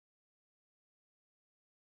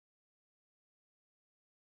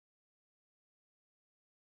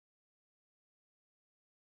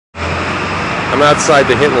I'm outside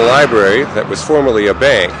the Hinton Library that was formerly a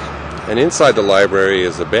bank, and inside the library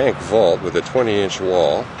is a bank vault with a 20-inch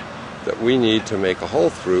wall that we need to make a hole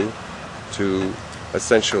through to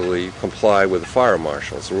essentially comply with the fire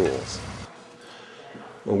marshal's rules.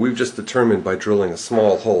 Well, we've just determined by drilling a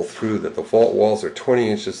small hole through that the vault walls are 20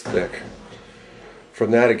 inches thick.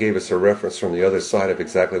 From that, it gave us a reference from the other side of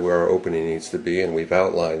exactly where our opening needs to be, and we've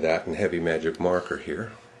outlined that in heavy magic marker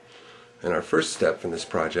here. And our first step in this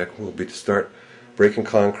project will be to start breaking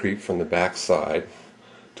concrete from the back side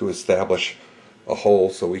to establish a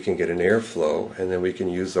hole so we can get an airflow, and then we can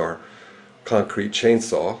use our concrete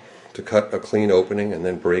chainsaw to cut a clean opening and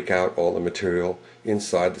then break out all the material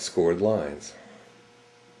inside the scored lines.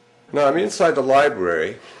 Now I'm inside the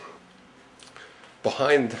library,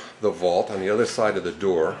 behind the vault on the other side of the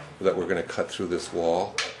door that we're going to cut through this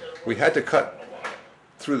wall. We had to cut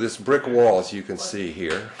through this brick wall, as you can see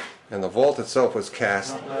here. And the vault itself was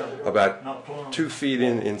cast about 2 feet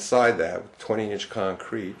inside that, with 20-inch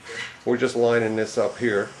concrete. We're just lining this up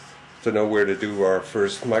here to know where to do our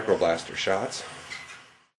first MicroBlaster shots.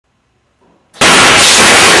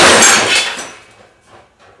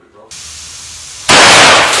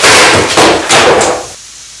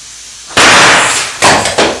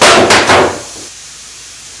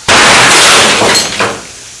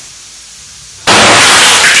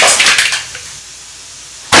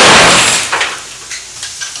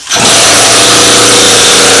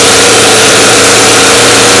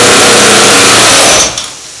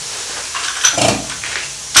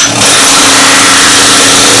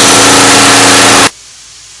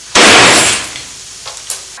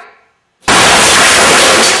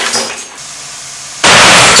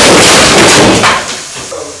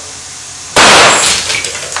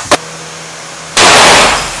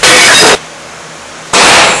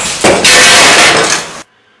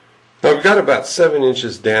 We've got about 7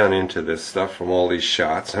 inches down into this stuff from all these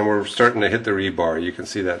shots, and we're starting to hit the rebar. You can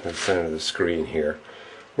see that in the center of the screen here.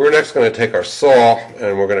 We're next going to take our saw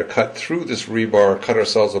and we're going to cut through this rebar, cut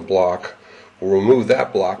ourselves a block. We'll remove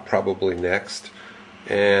that block probably next,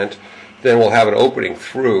 and then we'll have an opening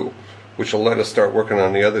through, which will let us start working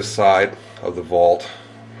on the other side of the vault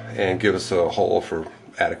and give us a hole for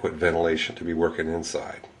adequate ventilation to be working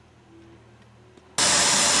inside.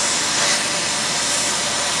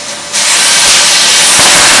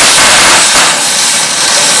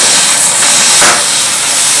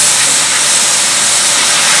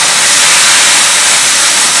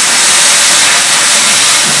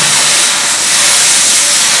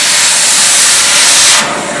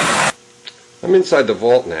 I'm inside the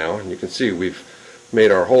vault now, and you can see we've made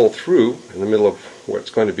our hole through in the middle of what's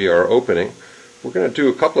going to be our opening. We're going to do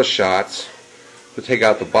a couple of shots to take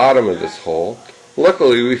out the bottom of this hole.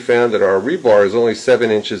 Luckily, we found that our rebar is only 7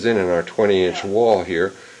 inches in our 20-inch wall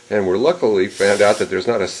here, and we're luckily found out that there's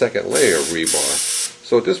not a second layer of rebar.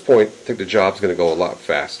 So at this point, I think the job's going to go a lot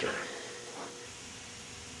faster.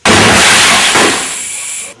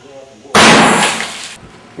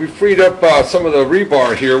 We freed up some of the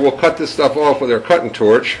rebar here. We'll cut this stuff off with our cutting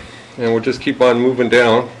torch, and we'll just keep on moving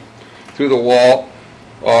down through the wall.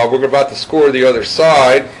 We're about to score the other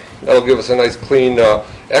side. That'll give us a nice clean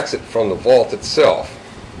exit from the vault itself.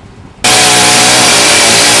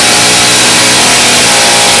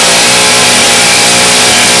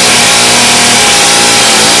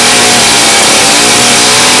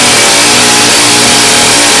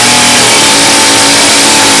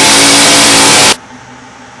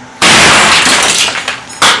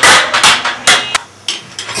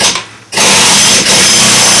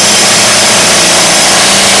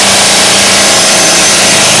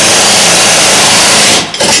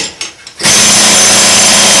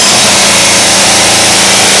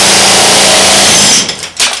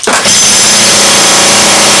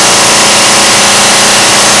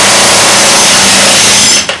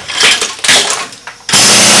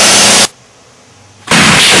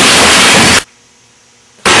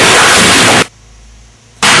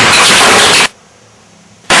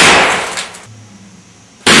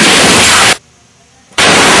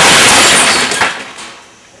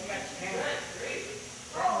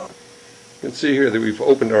 You can see here that we've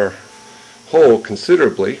opened our hole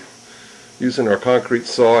considerably using our concrete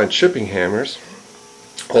saw and chipping hammers.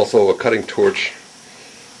 Also a cutting torch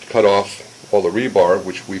to cut off all the rebar,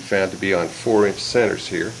 which we found to be on 4-inch centers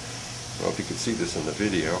here. I don't know if you can see this in the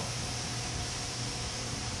video.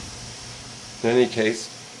 In any case,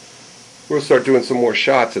 we'll start doing some more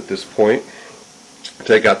shots at this point.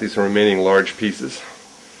 Take out these remaining large pieces.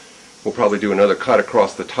 We'll probably do another cut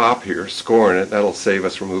across the top here, scoring it. That'll save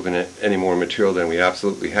us removing any more material than we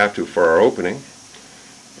absolutely have to for our opening.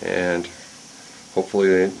 And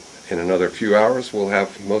hopefully In another few hours, we'll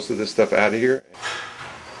have most of this stuff out of here.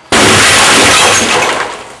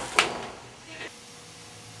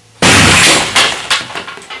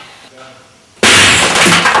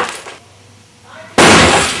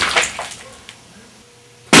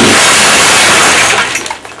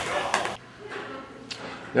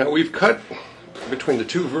 Now we've cut between the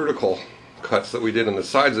two vertical cuts that we did on the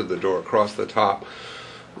sides of the door across the top.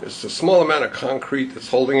 There's a small amount of concrete that's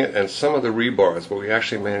holding it and some of the rebars, but we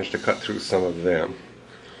actually managed to cut through some of them.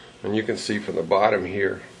 And you can see from the bottom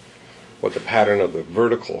here what the pattern of the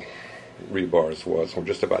vertical rebars was. We're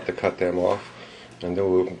just about to cut them off, and then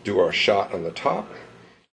we'll do our shot on the top.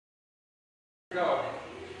 Go.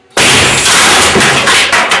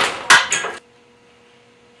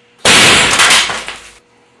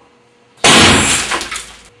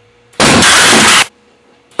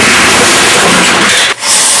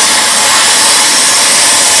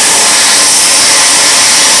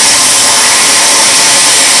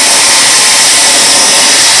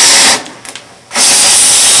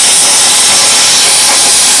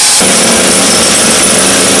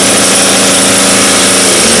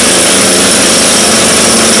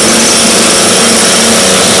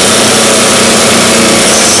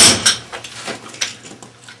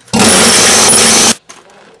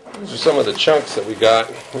 These are some of the chunks that we got.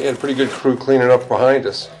 We had a pretty good crew cleaning up behind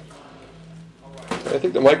us. I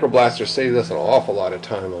think the MicroBlaster saved us an awful lot of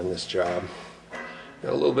time on this job.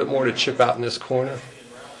 Got a little bit more to chip out in this corner,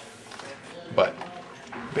 but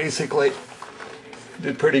basically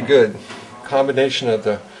did pretty good. Combination of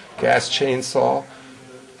the gas chainsaw,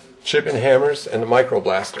 chipping hammers, and the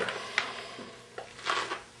MicroBlaster.